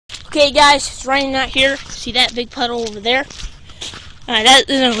Okay guys, it's raining out here. See that big puddle over there? That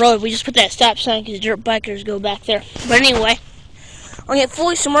isn't a road. We just put that stop sign because dirt bikers go back there. But anyway, I'm going to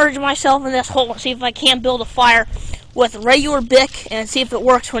fully submerge myself in this hole and see if I can build a fire with regular Bic and see if it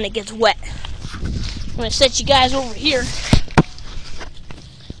works when it gets wet. I'm going to set you guys over here.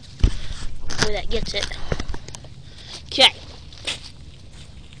 Hopefully that gets it. Okay.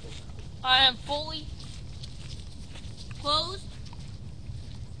 I am fully closed.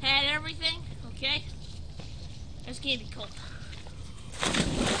 Had everything. Okay. It's going to be cold.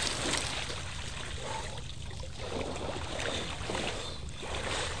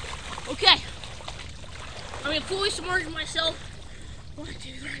 Okay. I'm going to fully submerge myself. 1, 2,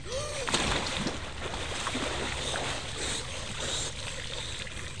 3.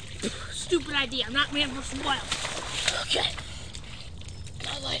 Stupid idea. I'm not Man vs. Wild. Okay.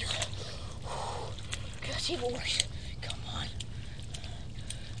 My lighter. Okay, let's see if it works. Come on.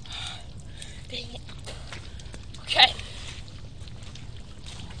 Dang it. Okay.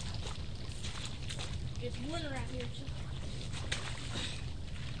 It's winter out here too.